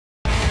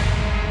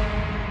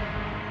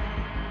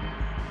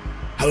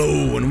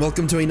Hello and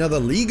welcome to another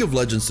League of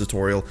Legends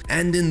tutorial,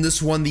 and in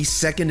this one the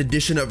second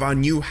edition of our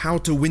new How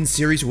to Win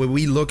series where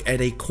we look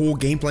at a core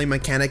gameplay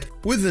mechanic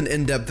with an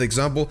in-depth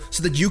example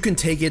so that you can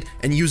take it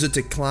and use it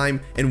to climb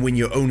and win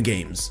your own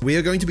games. We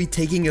are going to be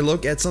taking a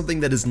look at something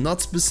that is not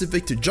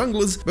specific to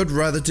junglers but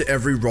rather to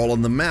every role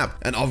on the map,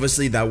 and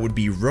obviously that would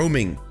be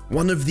roaming.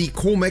 One of the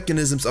core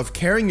mechanisms of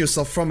carrying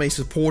yourself from a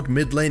support,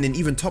 mid lane, and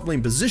even top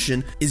lane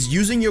position is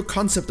using your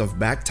concept of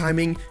back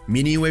timing,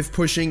 mini wave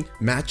pushing,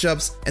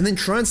 matchups, and then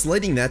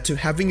translating that to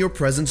having your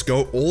presence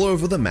go all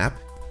over the map,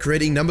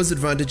 creating numbers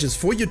advantages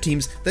for your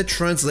teams that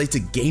translate to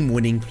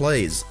game-winning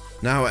plays.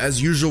 Now,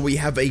 as usual, we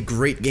have a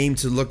great game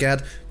to look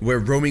at where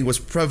roaming was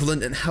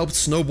prevalent and helped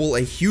snowball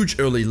a huge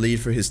early lead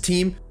for his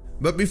team.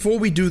 But before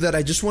we do that,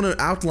 I just want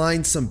to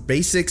outline some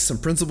basics, some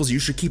principles you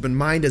should keep in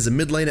mind as a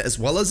mid laner as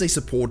well as a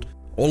support.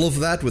 All of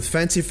that with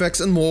fancy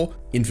effects and more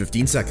in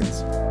 15 seconds.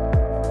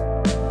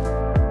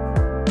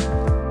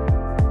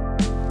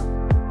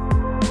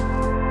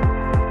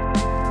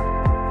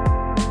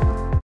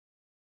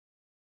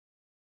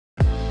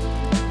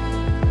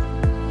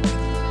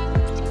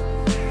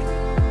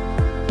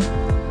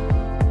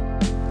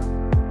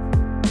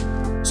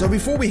 So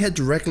before we head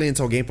directly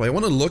into our gameplay, I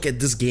want to look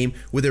at this game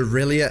with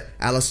Irelia,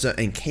 Alistar,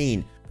 and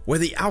Kayn, where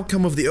the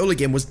outcome of the early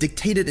game was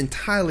dictated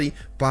entirely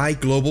by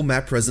global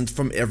map presence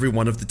from every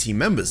one of the team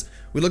members.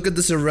 We look at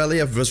this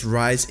Irelia versus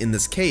Ryze in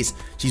this case.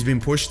 She's been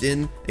pushed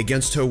in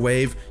against her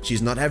wave,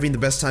 she's not having the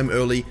best time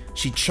early,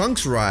 she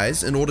chunks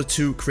Ryze in order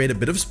to create a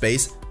bit of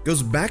space,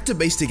 goes back to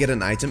base to get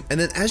an item, and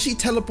then as she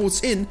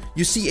teleports in,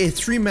 you see a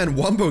 3-man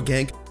wombo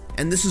gank.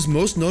 And this is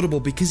most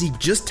notable because he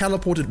just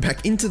teleported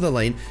back into the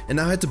lane and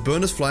now had to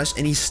burn his flash,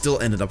 and he still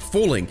ended up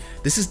falling.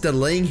 This is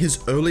delaying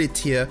his earlier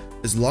tier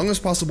as long as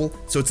possible,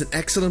 so it's an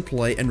excellent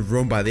play and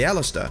roam by the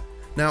Alistar.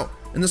 Now,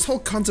 in this whole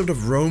concept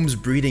of roams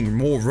breeding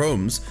more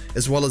roams,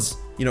 as well as,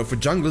 for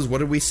junglers, what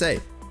did we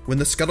say? When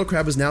the Scuttle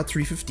Crab is now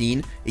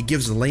 315, it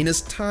gives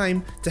laners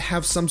time to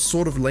have some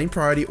sort of lane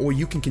priority, or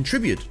you can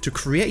contribute to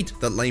create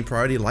that lane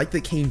priority like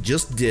the Kayn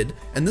just did,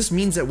 and this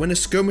means that when a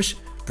skirmish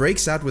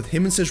breaks out with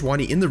him and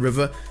Sejuani in the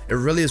river,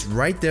 Irelia is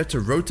right there to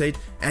rotate,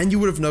 and you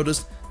would have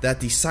noticed that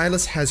the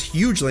Sylas has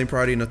huge lane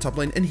priority in the top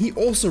lane, and he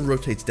also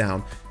rotates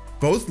down.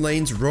 Both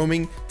lanes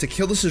roaming to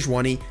kill the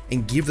Sejuani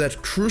and give that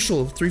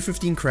crucial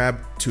 315 crab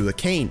to the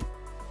Kayn.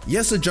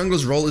 Yes, a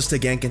jungler's role is to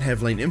gank and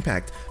have lane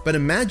impact, but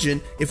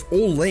imagine if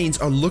all lanes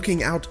are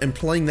looking out and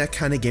playing that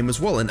kind of game as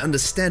well and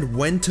understand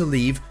when to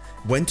leave,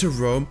 when to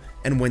roam,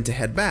 and when to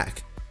head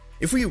back.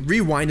 If we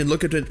rewind and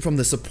look at it from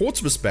the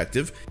support's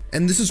perspective,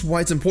 and this is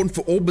why it's important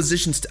for all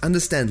positions to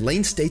understand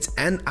lane states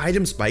and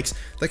item spikes,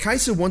 the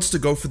Kai'Sa wants to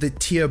go for the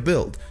tier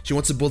build. She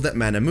wants to build that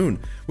Mana Moon,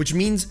 which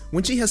means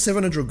when she has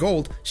 700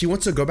 gold, she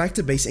wants to go back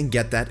to base and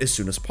get that as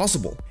soon as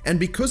possible. And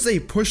because they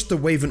pushed the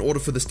wave in order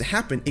for this to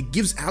happen, it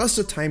gives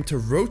Alistar time to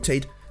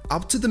rotate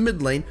up to the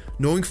mid lane,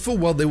 knowing full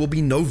well there will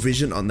be no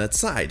vision on that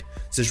side.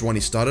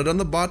 Sejuani started on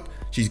the bot,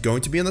 she's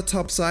going to be on the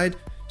top side,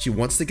 she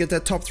wants to get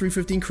that top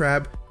 315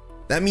 crab.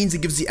 That means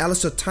it gives the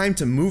Alistar time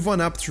to move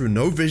on up through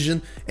no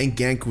vision and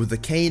gank with the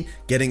Kayn,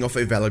 getting off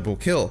a valuable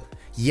kill.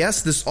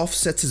 Yes, this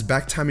offsets his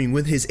back timing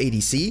with his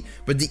ADC,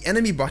 but the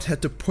enemy bot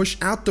had to push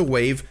out the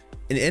wave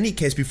in any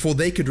case before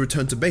they could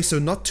return to base, so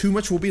not too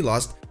much will be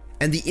lost,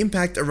 and the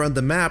impact around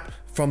the map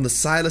from the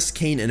Sylas,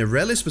 Kayn, and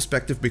Irelia's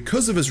perspective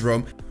because of his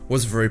roam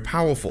was very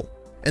powerful.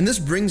 And this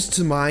brings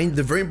to mind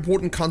the very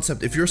important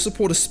concept, if you're a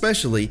support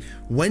especially,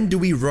 when do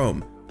we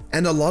roam?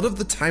 And a lot of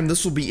the time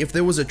this will be if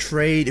there was a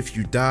trade, if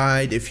you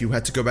died, if you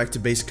had to go back to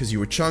base because you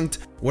were chunked,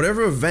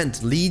 whatever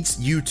event leads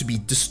you to be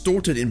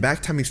distorted in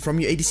back timings from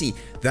your ADC,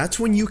 that's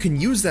when you can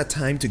use that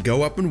time to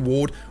go up and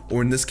ward,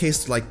 or in this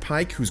case like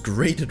Pyke, who's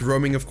great at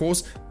roaming of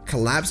course,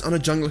 collapse on a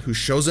jungler who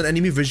shows an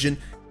enemy vision,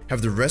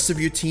 have the rest of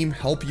your team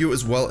help you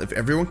as well. If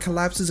everyone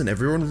collapses and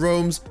everyone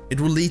roams, it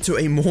will lead to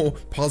a more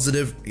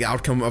positive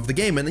outcome of the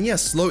game. And then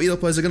yes, slow elo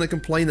players are going to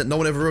complain that no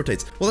one ever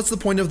rotates. Well, that's the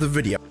point of the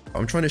video.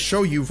 I'm trying to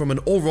show you from an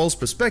all roles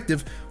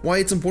perspective why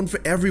it's important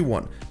for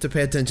everyone to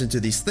pay attention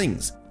to these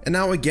things. And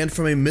now again,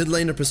 from a mid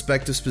laner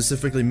perspective,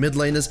 specifically mid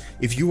laners,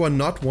 if you are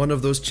not one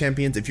of those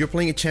champions, if you're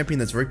playing a champion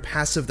that's very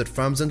passive, that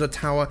farms into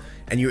tower,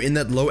 and you're in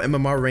that low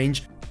MMR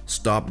range,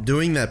 stop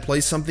doing that. Play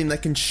something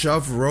that can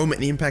shove, roam,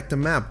 and impact the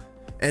map.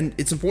 And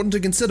it's important to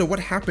consider what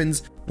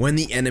happens when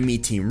the enemy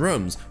team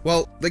roams.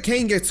 Well, the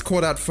Kayn gets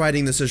caught out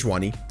fighting the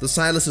Sejuani, the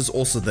Sylas is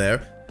also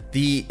there,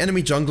 the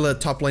enemy jungler,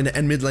 top laner,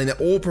 and mid laner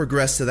all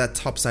progress to that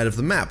top side of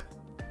the map.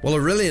 Well,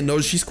 Irelia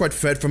knows she's quite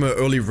fed from her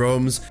early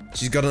roams,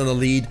 she's gotten a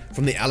lead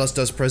from the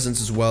Alistar's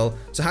presence as well,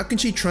 so how can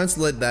she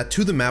translate that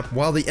to the map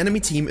while the enemy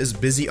team is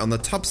busy on the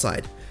top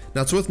side?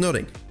 Now it's worth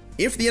noting,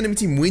 if the enemy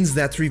team wins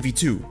that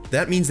 3v2,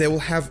 that means they will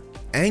have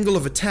angle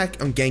of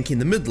attack on ganking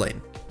the mid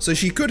lane. So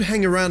she could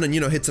hang around and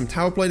hit some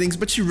tower platings,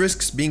 but she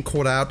risks being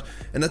caught out,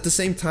 and at the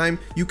same time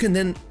you can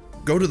then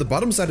go to the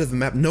bottom side of the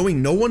map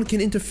knowing no one can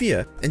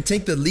interfere and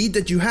take the lead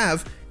that you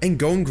have and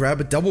go and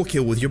grab a double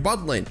kill with your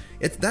bot lane.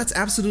 That's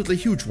absolutely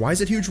huge. Why is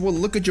it huge? Well,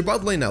 look at your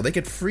bot lane now. They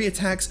get free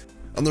attacks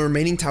on the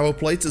remaining tower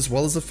plates, as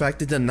well as the fact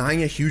that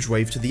denying a huge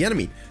wave to the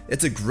enemy.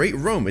 It's a great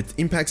roam, it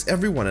impacts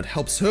everyone, it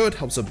helps her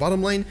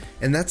bottom lane,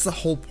 and that's the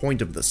whole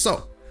point of this.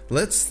 So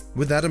let's,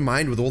 with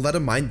all that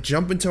in mind,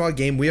 jump into our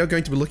game. We are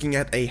going to be looking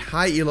at a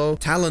high elo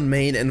Talon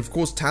main, and of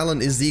course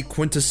Talon is the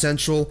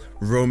quintessential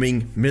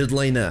roaming mid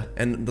laner,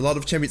 and a lot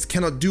of champions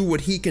cannot do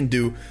what he can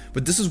do,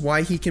 but this is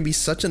why he can be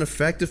such an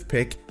effective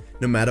pick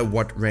no matter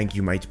what rank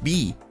you might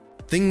be.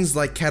 Things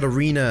like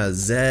Katarina,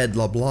 Zed,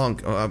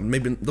 LeBlanc,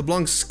 maybe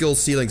LeBlanc's skill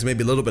ceilings may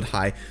be a little bit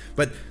high,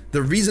 but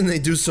the reason they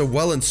do so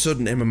well in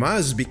certain MMRs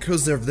is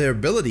because of their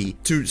ability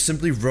to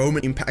simply roam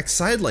and impact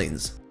side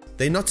lanes.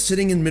 They're not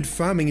sitting in mid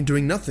farming and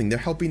doing nothing, they're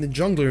helping the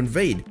jungler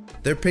invade.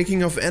 They're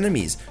picking off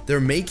enemies, they're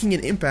making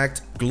an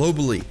impact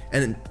globally,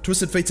 and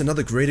Twisted Fate's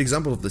another great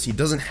example of this. He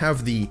doesn't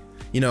have the,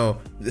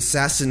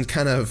 assassin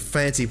kind of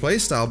fancy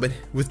playstyle, but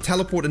with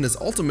teleport in his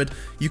ultimate,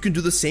 you can do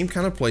the same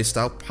kind of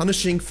playstyle,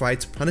 punishing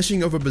fights,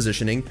 punishing over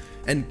positioning,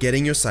 and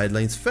getting your side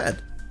lanes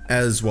fed.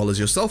 As well as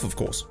yourself, of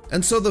course.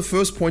 And so the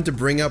first point to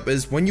bring up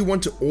is when you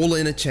want to all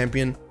in a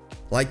champion,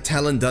 like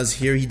Talon does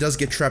here, he does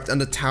get trapped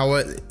under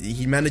tower,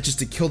 he manages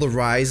to kill the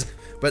Rise,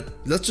 but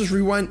let's just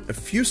rewind a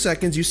few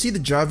seconds. You see the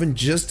Jarvan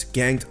just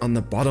ganked on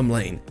the bottom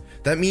lane.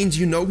 That means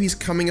you know he's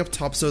coming up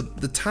top, so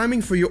the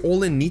timing for your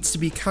all-in needs to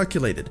be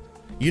calculated.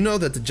 You know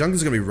that the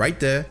jungler's gonna be right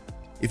there.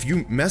 If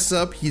you mess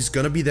up, he's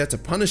gonna be there to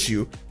punish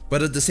you,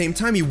 but at the same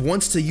time, he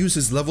wants to use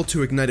his level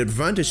 2 ignite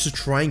advantage to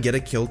try and get a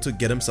kill to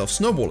get himself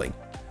snowballing.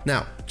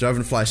 Now,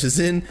 Jarvan flashes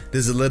in,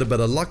 there's a little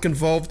bit of luck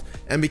involved,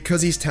 and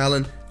because he's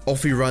Talon,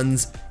 off he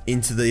runs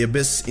into the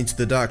abyss, into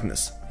the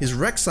darkness. His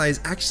Rek'Sai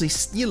is actually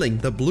stealing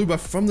the blue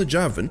buff from the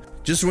Jarvan.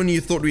 Just when you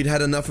thought we'd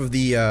had enough of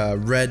the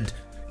red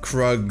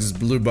Krug's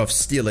blue buff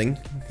stealing,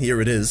 here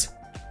it is.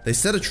 They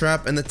set a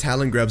trap and the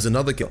Talon grabs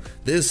another kill.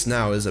 This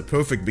now is a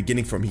perfect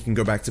beginning for him. He can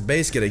go back to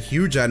base, get a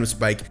huge item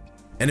spike,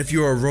 and if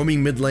you're a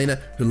roaming mid laner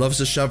who loves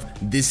to shove,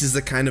 this is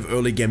the kind of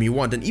early game you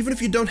want. And even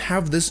if you don't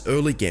have this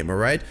early game,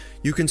 alright,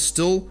 you can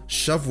still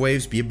shove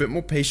waves, be a bit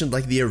more patient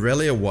like the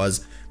Irelia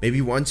was.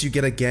 Maybe once you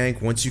get a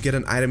gank, once you get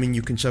an item and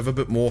you can shove a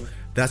bit more,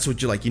 that's what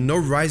you like. You know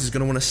Rise is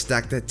going to want to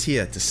stack that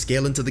tier to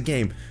scale into the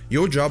game.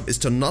 Your job is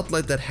to not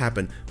let that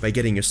happen by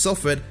getting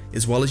yourself fed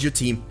as well as your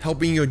team,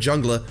 helping your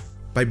jungler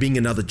by being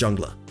another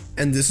jungler.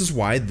 And this is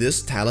why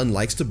this Talon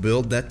likes to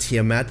build that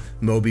Tiamat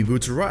Moby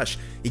Boots Rush.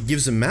 It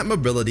gives him map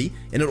mobility,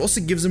 and it also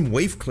gives him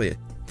wave clear.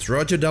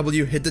 Throw out your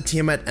W, hit the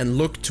Tiamat, and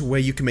look to where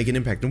you can make an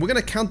impact. And we're going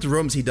to count the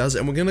roams he does,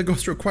 and we're going to go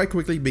through it quite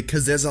quickly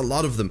because there's a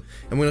lot of them.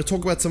 And we're going to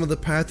talk about some of the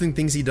pathing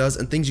things he does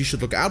and things you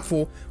should look out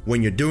for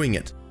when you're doing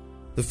it.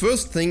 The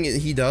first thing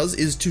he does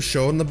is to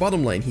show in the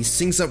bottom lane. He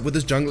syncs up with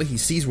his jungler, he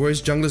sees where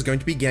his jungler is going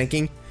to be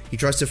ganking. He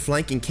tries to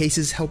flank in case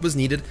his help is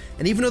needed,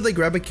 and even though they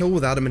grab a kill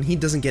without him and he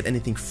doesn't get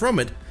anything from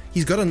it,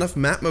 he's got enough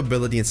map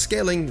mobility and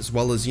scaling, as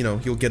well as,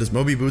 he'll get his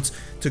Moby Boots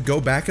to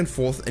go back and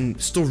forth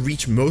and still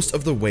reach most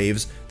of the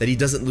waves that he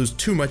doesn't lose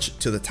too much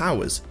to the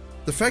towers.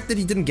 The fact that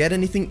he didn't get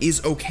anything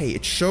is okay.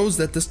 It shows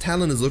that this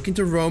Talon is looking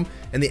to roam,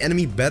 and the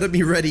enemy better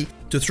be ready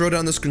to throw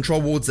down this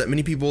control wards that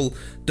many people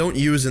don't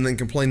use and then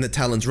complain that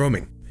Talon's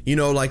roaming.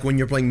 Like when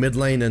you're playing mid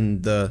lane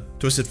and the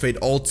Twisted Fate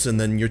ults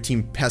and then your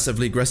team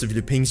passively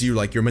aggressively pings you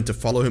like you're meant to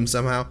follow him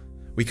somehow.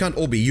 We can't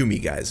all be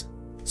Yuumi, guys.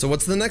 So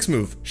what's the next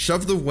move?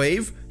 Shove the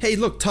wave? Hey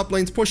look, top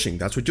lane's pushing.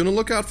 That's what you want to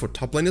look out for.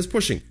 Top lane is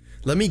pushing.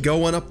 Let me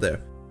go on up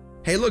there.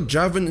 Hey look,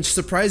 Jarvan is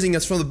surprising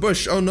us from the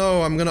bush. Oh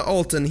no, I'm gonna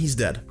ult and he's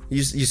dead.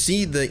 You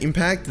see the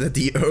impact that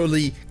the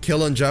early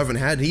kill on Jarvan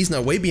had? He's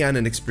now way behind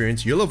in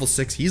experience. You're level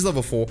 6, he's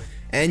level 4,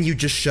 and you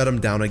just shut him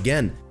down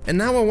again. And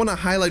now I want to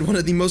highlight one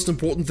of the most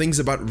important things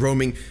about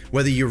roaming,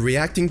 whether you're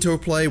reacting to a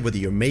play, whether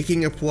you're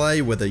making a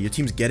play, whether your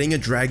team's getting a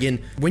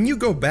dragon. When you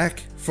go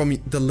back from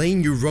the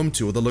lane you roam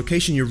to, or the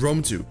location you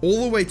roam to,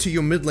 all the way to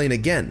your mid lane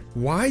again,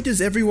 why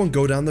does everyone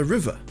go down the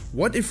river?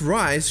 What if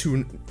Rise,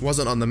 who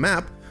wasn't on the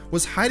map,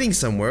 was hiding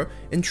somewhere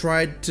and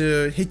tried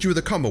to hit you with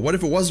a combo? What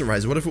if it wasn't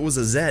Rise? What if it was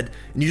a Zed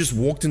and you just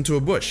walked into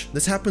a bush?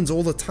 This happens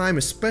all the time,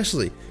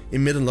 especially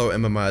in mid and low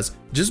MMRs.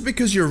 Just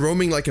because you're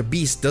roaming like a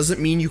beast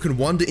doesn't mean you can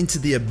wander into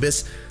the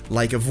abyss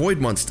like a void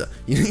monster.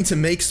 You need to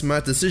make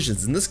smart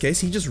decisions. In this case,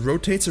 he just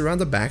rotates around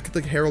the back of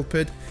the Herald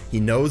Pit. He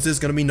knows there's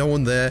gonna be no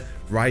one there.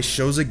 Rise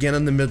shows again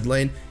in the mid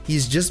lane.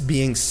 He's just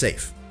being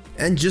safe.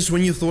 And just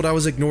when you thought I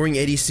was ignoring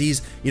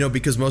ADCs,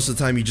 because most of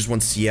the time you just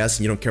want CS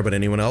and you don't care about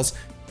anyone else,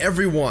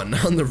 everyone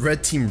on the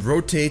red team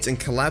rotates and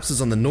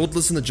collapses on the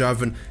Nautilus and the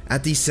Jarvan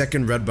at the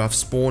second red buff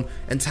spawn,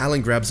 and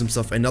Talon grabs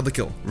himself another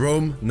kill.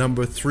 Roam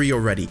number 3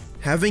 already.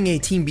 Having a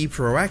team be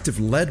proactive,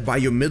 led by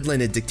your mid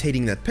laner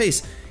dictating that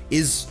pace,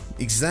 is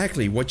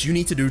exactly what you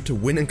need to do to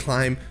win and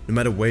climb no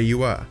matter where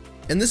you are.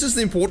 And this is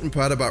the important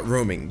part about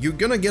roaming. You're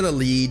gonna get a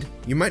lead,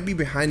 you might be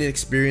behind in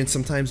experience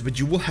sometimes, but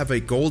you will have a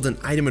golden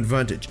item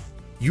advantage.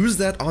 Use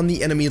that on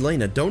the enemy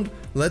laner. Don't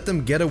let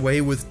them get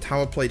away with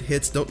tower plate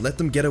hits. Don't let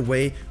them get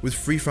away with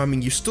free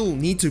farming. You still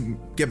need to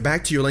get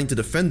back to your lane to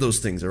defend those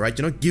things, alright?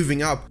 You're not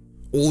giving up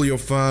all your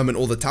farm and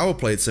all the tower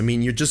plates. I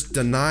mean, you're just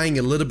denying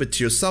a little bit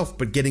to yourself,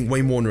 but getting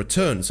way more in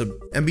return.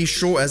 And be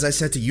sure, as I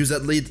said, to use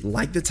that lead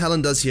like the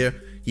Talon does here.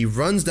 he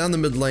runs down the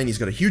mid lane, he's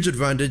got a huge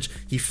advantage,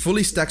 he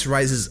fully stacks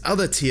Ryze's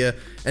other tier,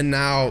 and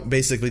now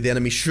basically the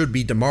enemy should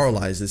be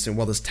demoralized, and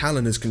while this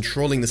Talon is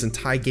controlling this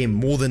entire game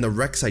more than the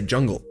Rek'Sai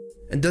jungle.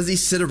 And does he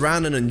sit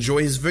around and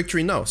enjoy his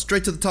victory? No,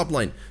 straight to the top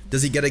lane.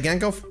 Does he get a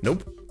gank off?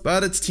 Nope.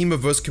 But it's Teemo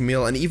versus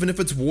Camille, and even if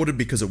it's warded,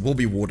 because it will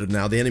be warded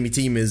now, the enemy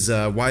team is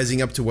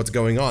wising up to what's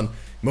going on.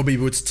 Moby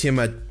Boots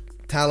Tiamat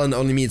Talon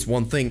only means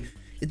one thing.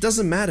 It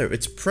doesn't matter,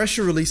 it's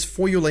pressure release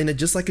for your laner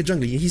just like a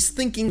jungler. He's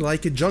thinking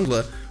like a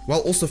jungler while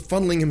also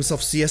funneling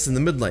himself CS in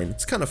the mid lane.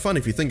 It's kind of fun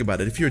if you think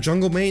about it. If you're a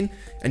jungle main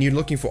and you're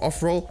looking for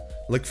off-roll,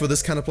 look for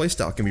this kind of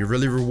playstyle. It can be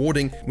really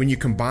rewarding when you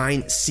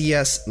combine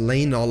CS,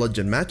 lane knowledge,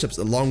 and matchups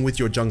along with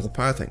your jungle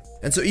pathing.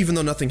 And so even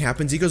though nothing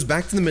happens, he goes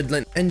back to the mid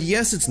lane. And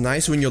yes, it's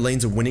nice when your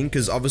lanes are winning,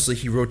 because obviously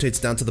he rotates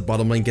down to the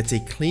bottom lane, gets a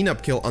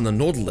cleanup kill on the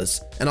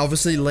Nautilus. And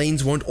obviously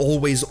lanes won't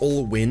always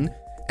all win,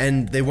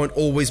 and they won't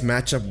always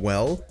match up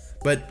well.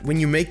 But when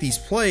you make these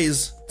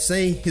plays,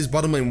 say his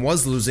bottom lane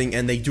was losing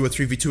and they do a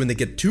 3v2 and they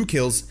get 2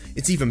 kills,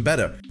 it's even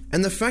better.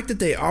 And the fact that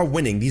they are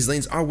winning, these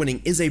lanes are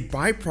winning, is a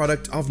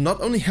byproduct of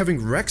not only having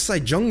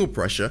Rek'Sai jungle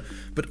pressure,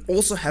 but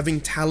also having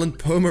Talon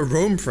perma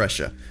roam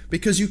pressure.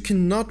 Because you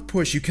cannot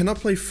push, you cannot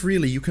play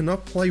freely, you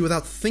cannot play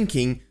without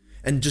thinking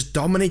and just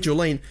dominate your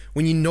lane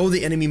when you know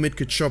the enemy mid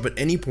could show up at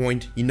any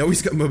point, you know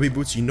he's got Moby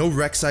Boots, you know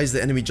Rek'Sai is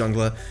the enemy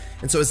jungler.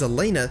 And so as a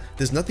laner,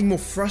 there's nothing more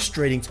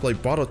frustrating to play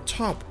bot or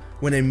top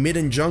when a mid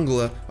and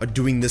jungler are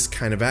doing this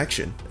kind of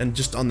action. And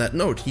just on that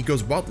note, he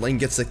goes bot lane,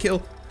 gets a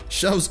kill,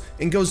 shoves,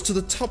 and goes to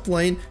the top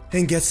lane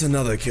and gets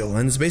another kill.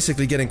 And it's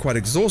basically getting quite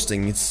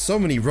exhausting. It's so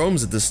many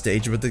roams at this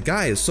stage, but the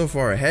guy is so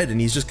far ahead and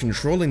he's just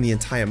controlling the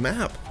entire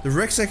map. The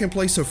Rek'Sai can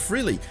play so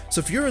freely. So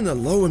if you're in the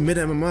low and mid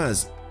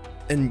MMRs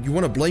and you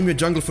want to blame your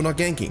jungler for not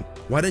ganking,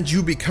 why don't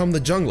you become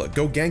the jungler?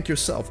 Go gank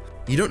yourself.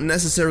 You don't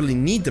necessarily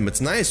need them.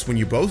 It's nice when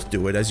you both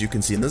do it, as you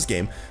can see in this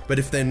game, but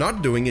if they're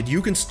not doing it, you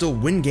can still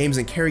win games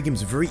and carry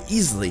games very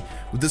easily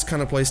with this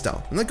kind of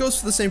playstyle. And that goes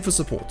for the same for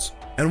supports.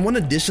 And one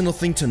additional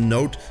thing to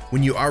note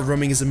when you are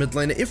roaming as a mid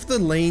laner, if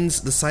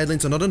the side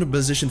lanes are not in a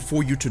position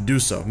for you to do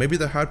so, maybe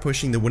they're hard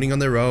pushing, they're winning on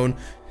their own,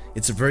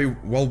 it's very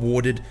well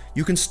warded,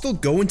 you can still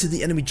go into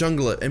the enemy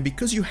jungler, and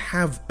because you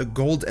have a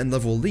gold and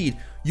level lead,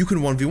 you can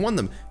 1v1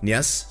 them. And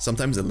yes,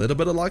 sometimes a little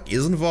bit of luck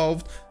is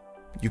involved.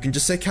 You can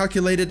just say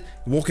calculated,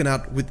 walking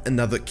out with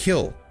another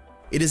kill.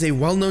 It is a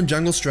well-known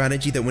jungle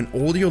strategy that when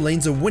all your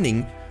lanes are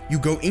winning, you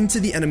go into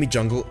the enemy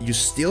jungle, you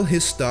steal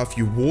his stuff,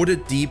 you ward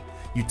it deep,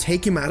 you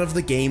take him out of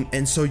the game,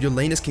 and so your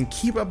laners can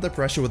keep up the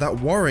pressure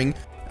without worrying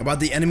about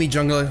the enemy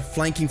jungler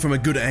flanking from a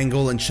good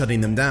angle and shutting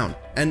them down.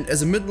 And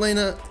as a mid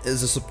laner,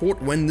 as a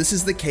support, when this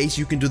is the case,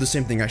 you can do the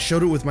same thing. I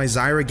showed it with my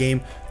Zyra game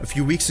a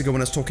few weeks ago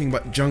when I was talking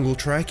about jungle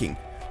tracking.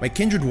 My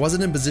Kindred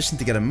wasn't in position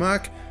to get a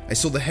mark, I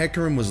saw the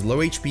Hecarim was low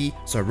HP,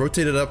 so I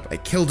rotated up, I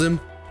killed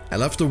him, I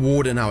left a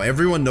ward, and now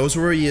everyone knows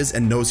where he is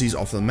and knows he's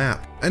off the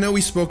map. I know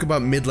we spoke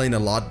about mid lane a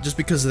lot, just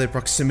because of their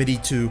proximity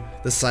to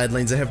the side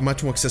lanes. They have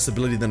much more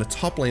accessibility than a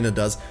top laner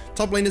does.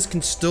 Top laners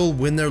can still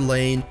win their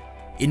lane,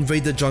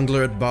 invade the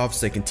jungler at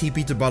buffs, they can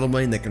TP to bottom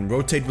lane, they can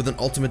rotate with an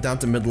ultimate down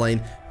to mid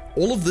lane.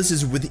 All of this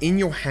is within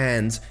your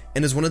hands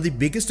and is one of the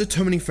biggest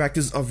determining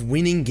factors of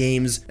winning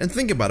games. And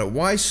think about it,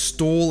 why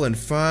stall and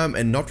farm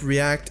and not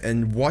react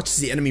and watch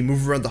the enemy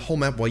move around the whole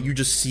map while you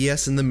just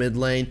CS in the mid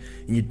lane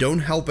and you don't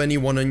help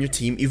anyone on your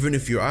team even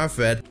if you are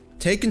fed?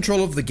 Take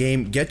control of the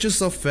game, get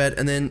yourself fed,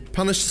 and then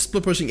punish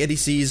split pushing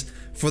ADCs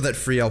for that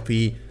free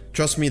LP.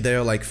 Trust me,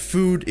 they're like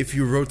food if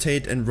you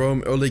rotate and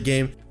roam early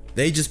game.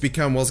 They just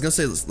become, well, I was gonna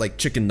say like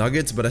chicken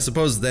nuggets, but I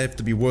suppose they have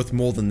to be worth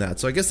more than that.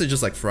 So I guess they're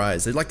just like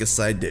fries, they're like a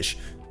side dish.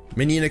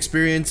 Minion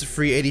experience,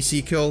 free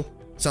ADC kill,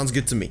 sounds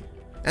good to me.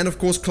 And of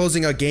course,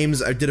 closing out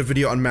games, I did a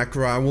video on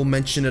macro. I will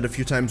mention it a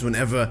few times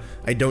whenever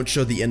I don't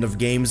show the end of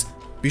games.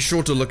 Be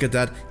sure to look at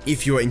that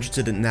if you are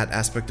interested in that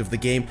aspect of the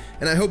game.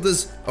 And I hope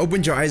this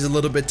opened your eyes a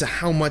little bit to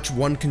how much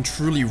one can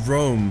truly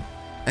roam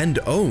and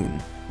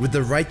own with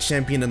the right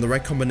champion and the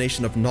right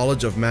combination of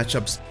knowledge of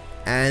matchups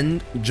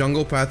and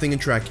jungle pathing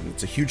and tracking.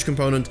 It's a huge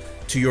component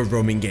to your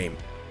roaming game.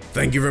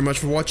 Thank you very much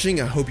for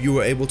watching. I hope you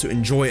were able to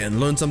enjoy and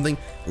learn something.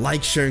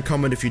 Like, share, and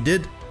comment if you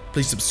did.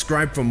 Please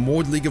subscribe for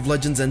more League of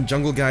Legends and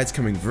jungle guides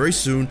coming very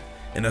soon.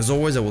 And as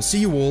always, I will see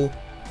you all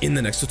in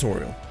the next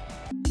tutorial.